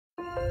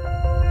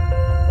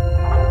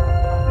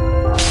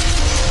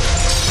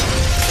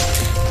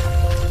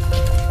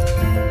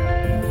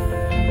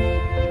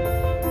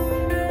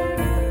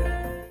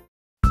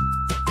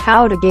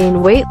How to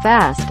gain weight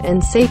fast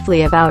and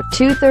safely. About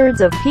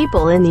 2/3 of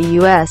people in the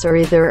US are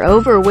either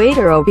overweight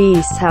or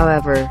obese.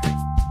 However,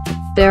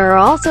 there are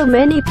also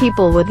many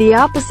people with the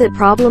opposite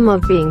problem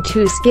of being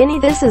too skinny.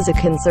 This is a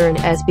concern,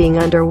 as being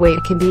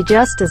underweight can be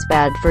just as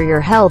bad for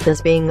your health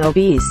as being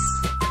obese.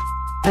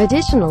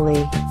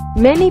 Additionally,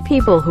 many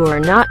people who are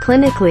not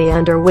clinically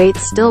underweight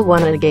still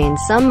want to gain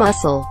some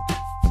muscle.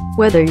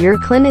 Whether you're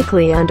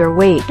clinically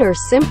underweight or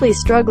simply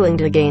struggling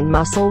to gain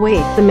muscle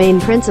weight, the main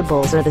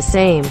principles are the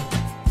same.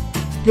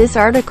 This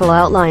article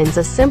outlines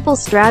a simple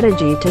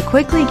strategy to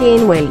quickly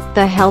gain weight,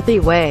 the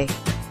healthy way.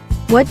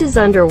 What does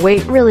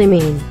underweight really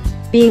mean?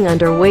 Being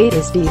underweight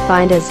is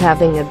defined as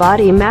having a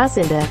body mass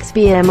index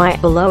 (BMI)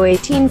 below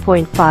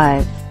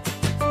 18.5.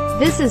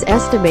 This is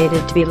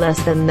estimated to be less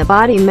than the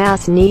body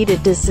mass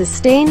needed to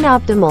sustain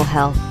optimal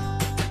health.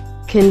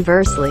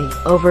 Conversely,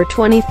 over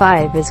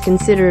 25 is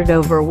considered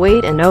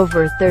overweight and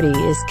over 30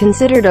 is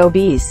considered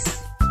obese.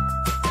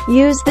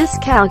 Use this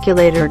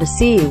calculator to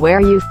see where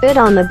you fit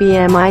on the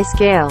BMI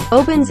scale.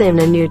 Opens in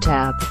a new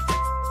tab.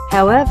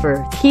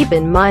 However, keep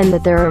in mind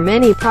that there are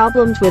many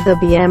problems with the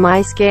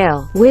BMI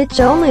scale, which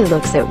only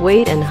looks at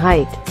weight and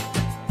height.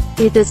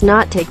 It does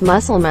not take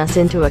muscle mass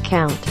into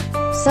account.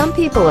 Some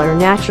people are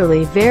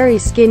naturally very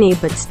skinny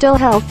but still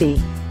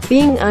healthy.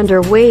 Being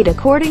underweight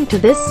according to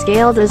this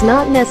scale does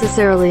not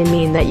necessarily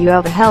mean that you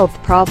have a health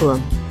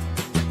problem.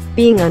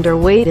 Being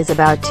underweight is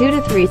about 2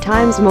 to 3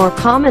 times more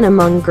common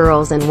among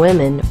girls and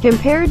women,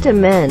 compared to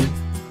men.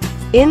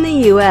 In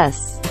the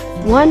US,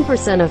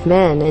 1% of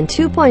men and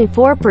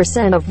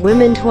 2.4% of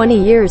women 20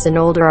 years and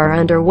older are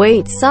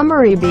underweight.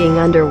 Summary: being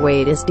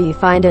underweight is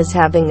defined as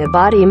having a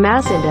body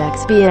mass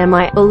index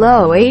 (BMI)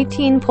 below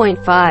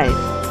 18.5.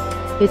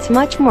 It's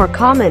much more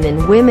common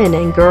in women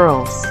and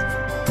girls.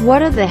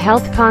 What are the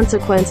health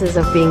consequences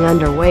of being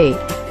underweight?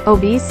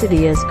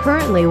 Obesity is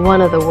currently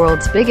one of the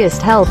world's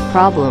biggest health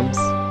problems.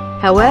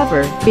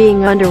 However,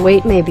 being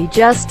underweight may be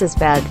just as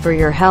bad for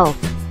your health.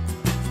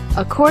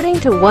 According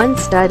to one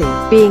study,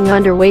 being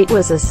underweight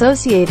was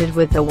associated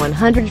with a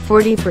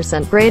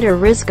 140% greater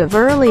risk of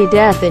early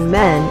death in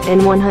men,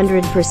 and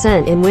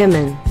 100% in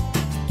women.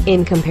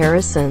 In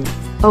comparison,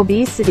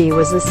 obesity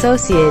was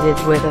associated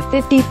with a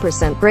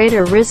 50%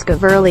 greater risk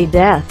of early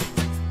death,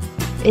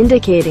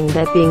 indicating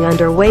that being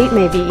underweight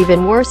may be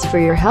even worse for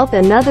your health.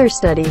 Another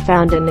study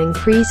found an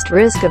increased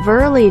risk of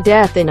early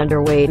death in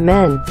underweight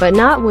men, but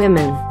not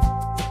women,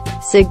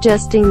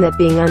 suggesting that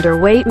being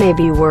underweight may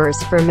be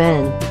worse for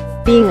men.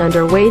 Being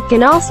underweight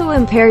can also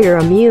impair your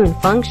immune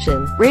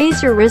function,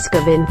 raise your risk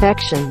of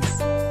infections,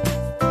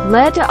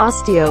 lead to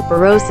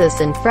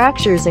osteoporosis and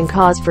fractures, and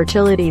cause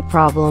fertility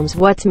problems.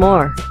 What's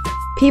more,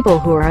 people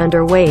who are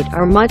underweight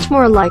are much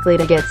more likely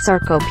to get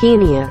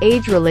sarcopenia,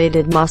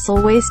 age-related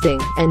muscle wasting,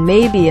 and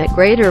may be at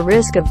greater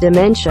risk of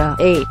dementia.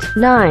 8.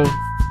 9.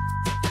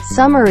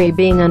 Summary: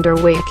 being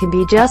underweight can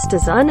be just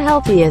as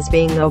unhealthy as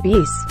being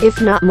obese, if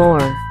not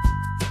more.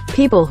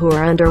 People who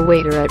are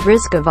underweight are at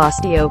risk of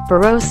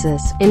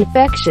osteoporosis,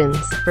 infections,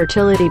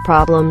 fertility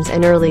problems,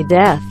 and early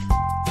death.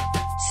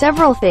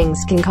 Several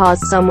things can cause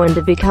someone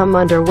to become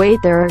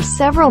underweight. There are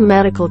several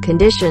medical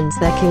conditions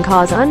that can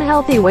cause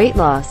unhealthy weight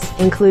loss,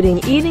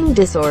 including eating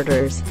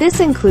disorders. This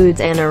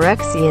includes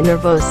anorexia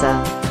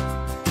nervosa,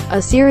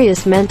 a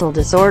serious mental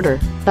disorder,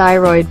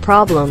 thyroid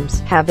problems,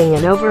 having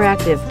an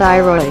overactive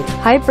thyroid.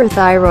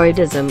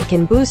 Hyperthyroidism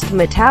can boost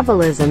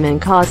metabolism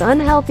and cause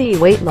unhealthy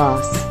weight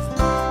loss.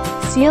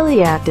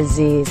 Celiac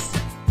disease,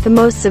 the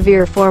most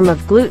severe form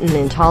of gluten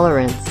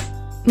intolerance.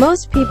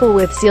 Most people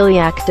with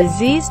celiac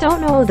disease don't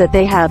know that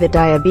they have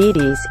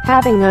diabetes.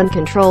 Having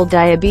uncontrolled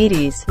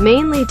diabetes,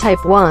 mainly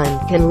type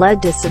 1, can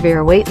lead to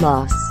severe weight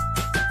loss.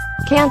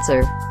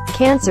 Cancer.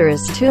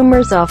 Cancerous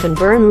tumors often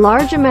burn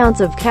large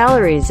amounts of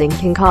calories and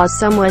can cause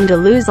someone to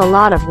lose a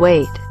lot of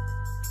weight.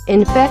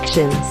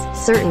 Infections.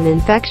 Certain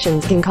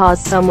infections can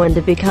cause someone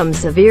to become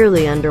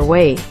severely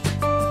underweight.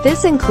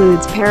 This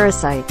includes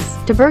parasites,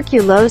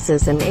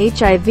 tuberculosis, and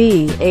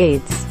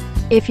HIV/AIDS.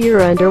 If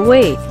you're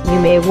underweight, you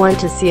may want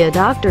to see a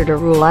doctor to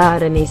rule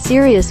out any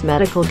serious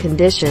medical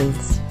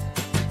conditions.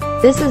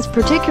 This is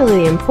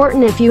particularly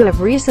important if you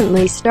have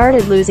recently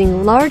started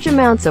losing large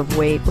amounts of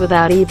weight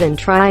without even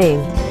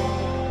trying.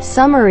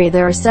 Summary: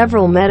 there are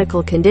several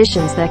medical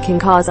conditions that can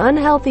cause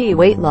unhealthy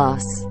weight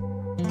loss.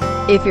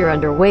 If you're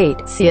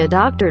underweight, see a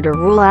doctor to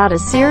rule out a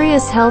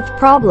serious health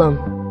problem.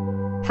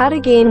 How to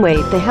gain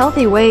weight the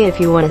healthy way. If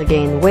you want to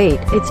gain weight,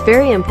 it's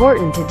very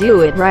important to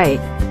do it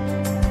right.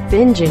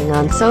 Binging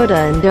on soda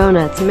and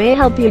donuts may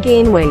help you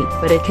gain weight,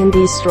 but it can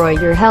destroy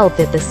your health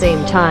at the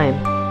same time.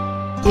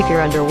 If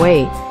you're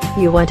underweight,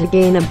 you want to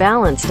gain a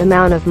balanced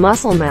amount of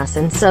muscle mass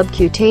and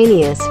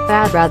subcutaneous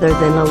fat rather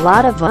than a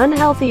lot of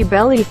unhealthy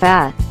belly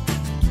fat.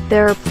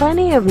 There are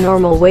plenty of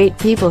normal weight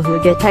people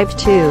who get type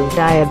 2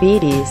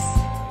 diabetes,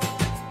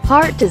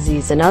 heart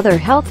disease, and other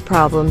health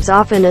problems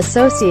often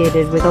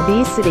associated with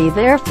obesity.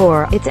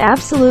 Therefore, it's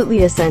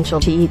absolutely essential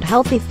to eat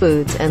healthy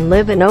foods and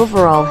live an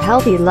overall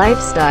healthy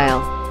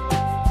lifestyle.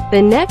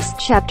 The next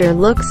chapter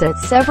looks at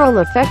several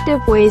effective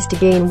ways to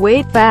gain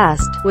weight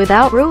fast,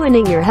 without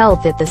ruining your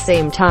health at the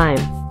same time.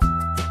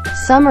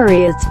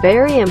 Summary: it's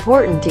very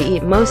important to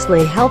eat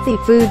mostly healthy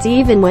foods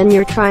even when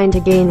you're trying to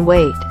gain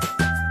weight.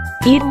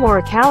 Eat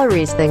more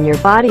calories than your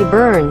body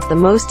burns. The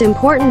most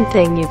important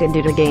thing you can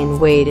do to gain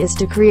weight is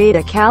to create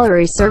a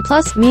calorie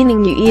surplus,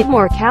 meaning you eat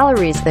more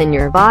calories than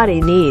your body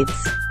needs.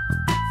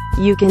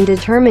 You can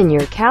determine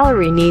your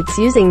calorie needs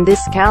using this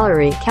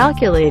calorie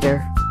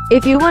calculator.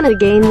 If you want to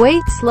gain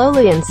weight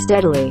slowly and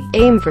steadily,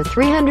 aim for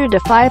 300 to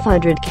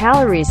 500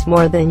 calories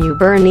more than you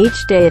burn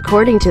each day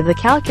according to the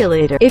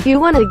calculator. If you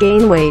want to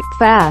gain weight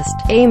fast,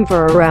 aim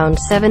for around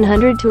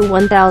 700 to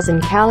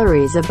 1000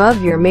 calories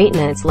above your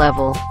maintenance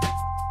level.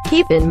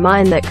 Keep in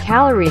mind that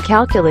calorie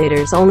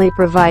calculators only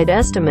provide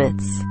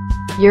estimates.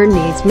 Your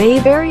needs may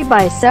vary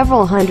by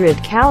several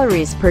hundred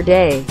calories per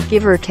day,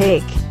 give or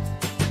take.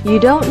 You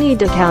don't need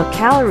to count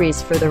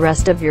calories for the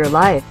rest of your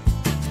life,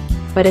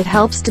 but it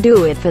helps to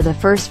do it for the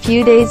first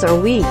few days or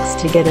weeks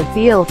to get a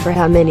feel for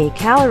how many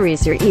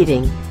calories you're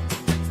eating.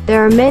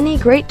 There are many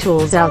great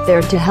tools out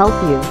there to help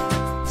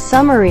you.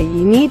 Summary: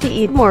 you need to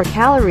eat more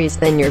calories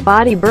than your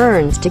body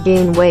burns to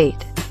gain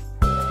weight.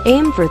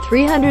 Aim for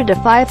 300 to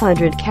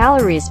 500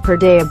 calories per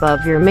day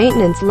above your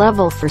maintenance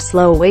level for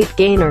slow weight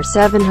gain, or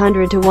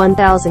 700 to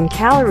 1000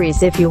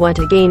 calories if you want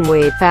to gain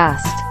weight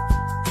fast.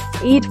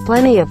 Eat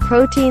plenty of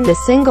protein. The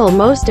single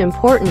most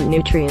important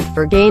nutrient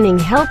for gaining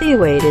healthy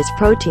weight is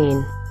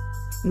protein.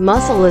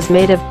 Muscle is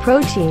made of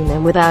protein,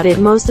 and without it,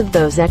 most of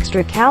those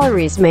extra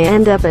calories may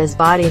end up as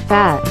body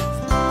fat.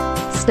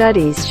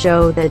 Studies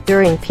show that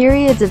during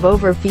periods of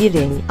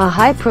overfeeding, a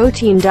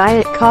high-protein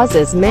diet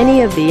causes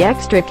many of the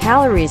extra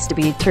calories to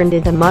be turned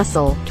into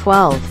muscle.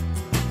 12.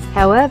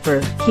 However,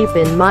 keep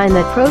in mind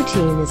that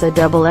protein is a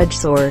double-edged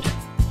sword.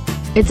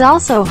 It's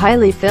also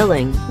highly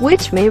filling,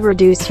 which may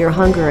reduce your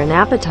hunger and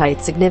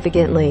appetite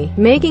significantly,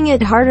 making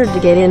it harder to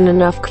get in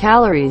enough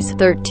calories.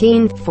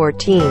 13.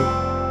 14.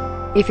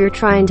 If you're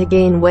trying to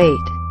gain weight,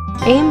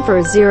 aim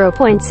for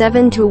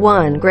 0.7 to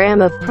 1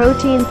 gram of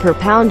protein per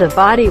pound of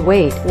body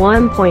weight,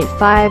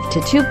 1.5 to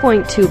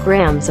 2.2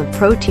 grams of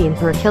protein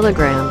per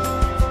kilogram.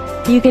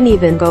 You can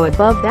even go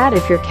above that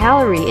if your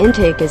calorie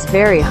intake is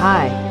very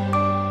high.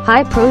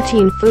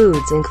 High-protein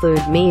foods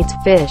include meat,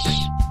 fish,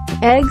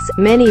 eggs,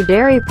 many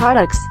dairy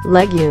products,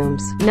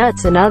 legumes,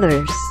 nuts, and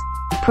others.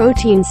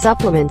 Protein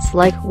supplements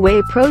like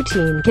whey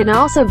protein can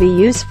also be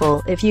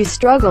useful if you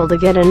struggle to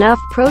get enough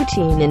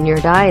protein in your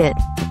diet.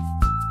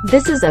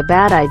 This is a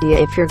bad idea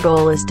if your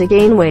goal is to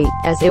gain weight,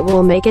 as it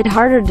will make it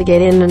harder to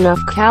get in enough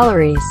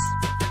calories.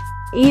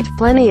 Eat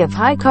plenty of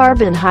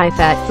high-carb and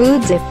high-fat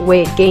foods if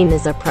weight gain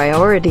is a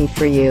priority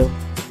for you.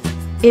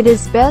 It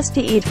is best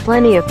to eat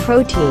plenty of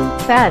protein,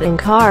 fat, and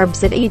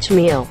carbs at each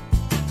meal.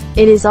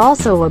 It is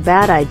also a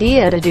bad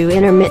idea to do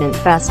intermittent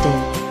fasting.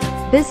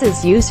 This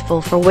is useful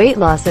for weight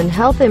loss and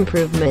health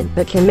improvement,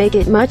 but can make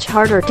it much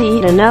harder to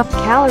eat enough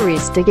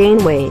calories to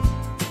gain weight.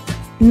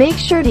 Make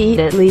sure to eat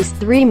at least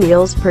 3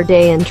 meals per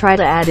day and try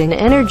to add in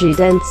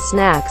energy-dense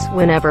snacks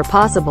whenever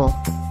possible.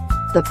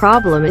 The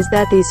problem is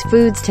that these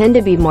foods tend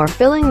to be more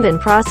filling than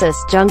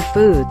processed junk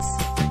foods,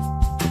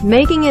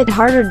 making it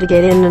harder to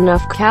get in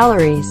enough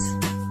calories.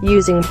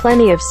 Using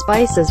plenty of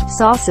spices,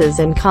 sauces,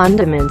 and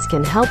condiments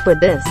can help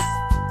with this.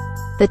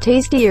 The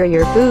tastier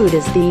your food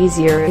is, the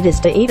easier it is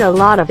to eat a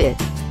lot of it.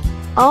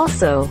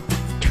 Also,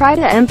 try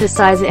to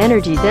emphasize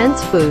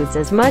energy-dense foods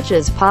as much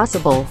as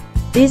possible.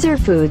 These are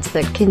foods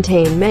that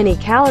contain many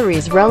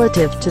calories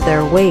relative to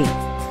their weight.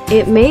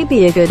 It may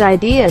be a good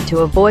idea to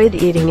avoid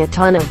eating a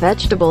ton of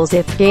vegetables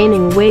if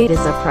gaining weight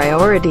is a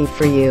priority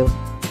for you.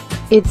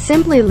 It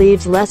simply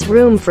leaves less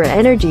room for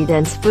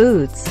energy-dense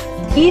foods.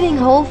 Eating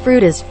whole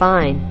fruit is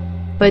fine,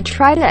 but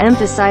try to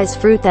emphasize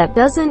fruit that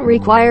doesn't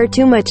require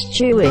too much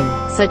chewing,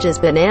 such as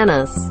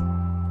bananas.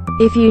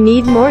 If you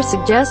need more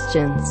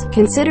suggestions,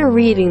 consider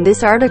reading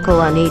this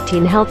article on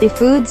 18 healthy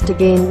foods to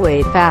gain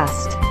weight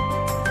fast.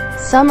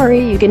 Summary: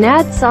 you can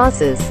add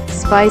sauces,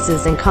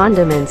 spices, and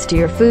condiments to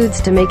your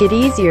foods to make it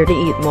easier to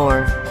eat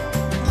more.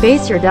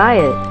 Base your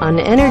diet on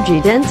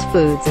energy-dense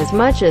foods as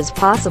much as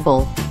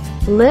possible.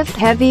 Lift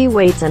heavy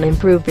weights and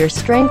improve your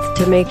strength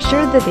to make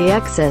sure that the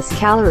excess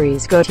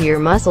calories go to your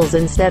muscles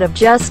instead of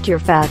just your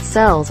fat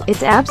cells.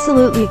 It's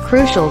absolutely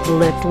crucial to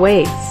lift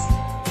weights.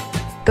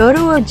 Go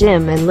to a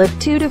gym and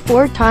lift 2 to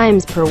 4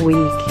 times per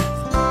week.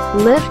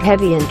 Lift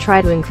heavy and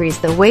try to increase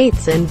the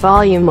weights and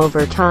volume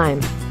over time.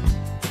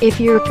 If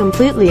you're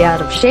completely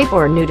out of shape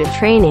or new to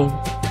training,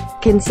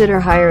 consider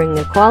hiring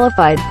a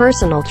qualified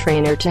personal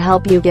trainer to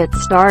help you get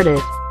started.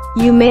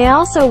 You may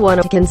also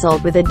want to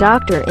consult with a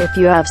doctor if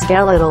you have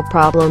skeletal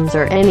problems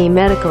or any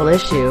medical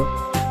issue.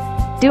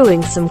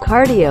 Doing some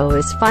cardio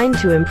is fine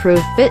to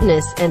improve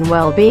fitness and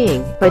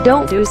well-being, but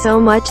don't do so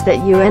much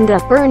that you end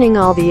up burning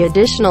all the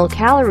additional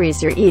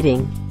calories you're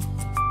eating.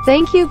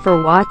 Thank you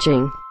for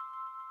watching.